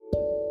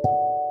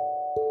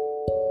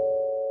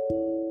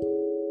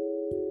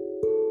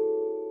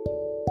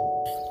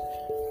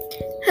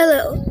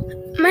Hello,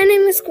 my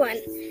name is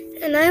Gwen,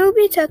 and I will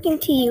be talking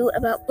to you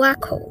about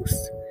black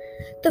holes.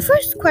 The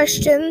first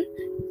question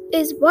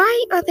is,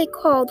 why are they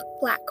called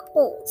black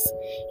holes?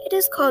 It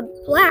is called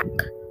black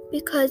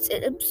because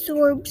it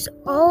absorbs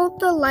all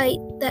the light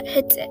that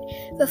hits it,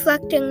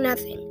 reflecting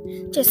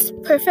nothing, just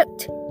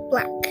perfect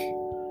black.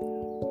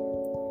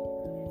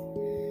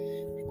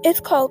 It's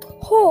called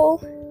hole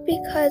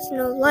because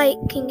no light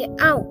can get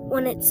out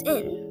when it's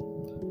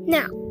in.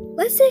 Now,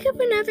 let's take up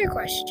another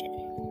question.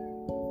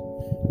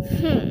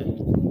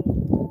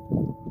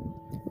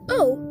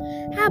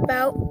 How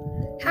about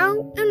how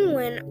and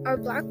when are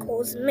black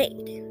holes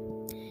made?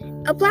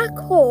 A black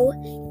hole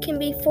can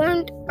be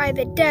formed by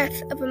the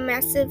death of a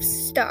massive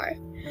star.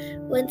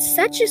 When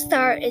such a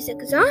star is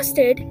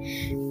exhausted,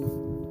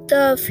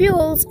 the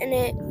fuels in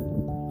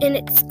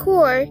its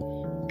core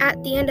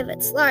at the end of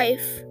its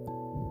life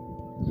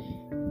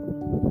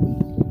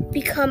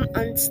become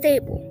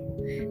unstable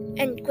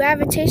and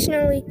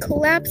gravitationally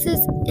collapses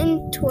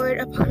inward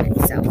upon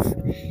itself.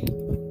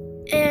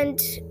 And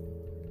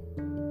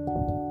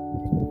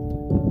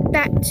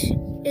that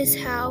is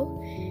how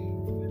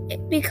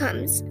it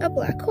becomes a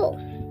black hole.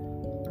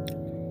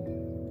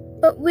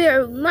 But we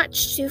are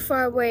much too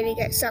far away to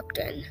get sucked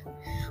in.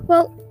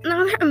 Well,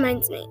 now that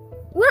reminds me,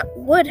 what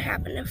would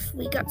happen if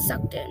we got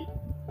sucked in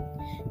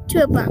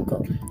to a black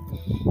hole?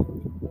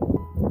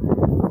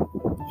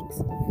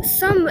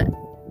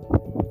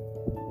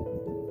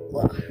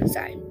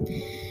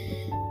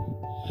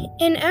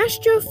 In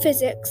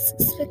astrophysics,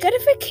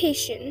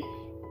 spaghettification,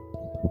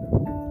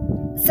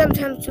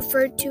 sometimes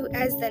referred to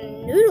as the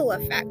noodle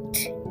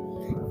effect,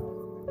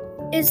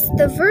 is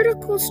the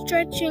vertical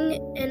stretching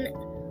and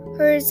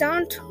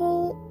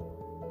horizontal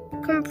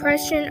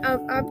compression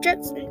of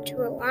objects into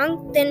a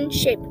long, thin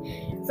shape,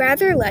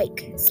 rather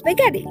like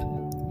spaghetti.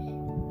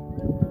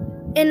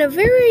 In a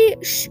very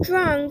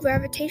strong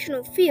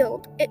gravitational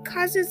field, it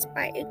causes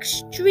by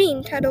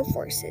extreme tidal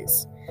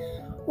forces,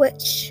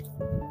 which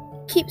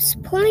keeps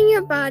pulling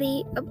your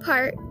body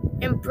apart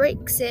and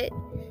breaks it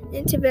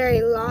into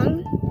very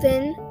long,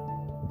 thin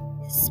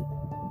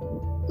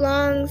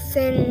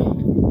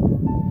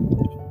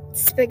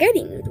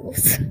spaghetti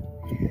noodles.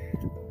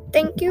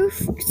 Thank you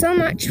so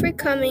much for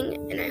coming,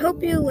 and I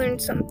hope you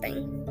learned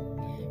something.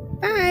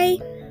 Bye!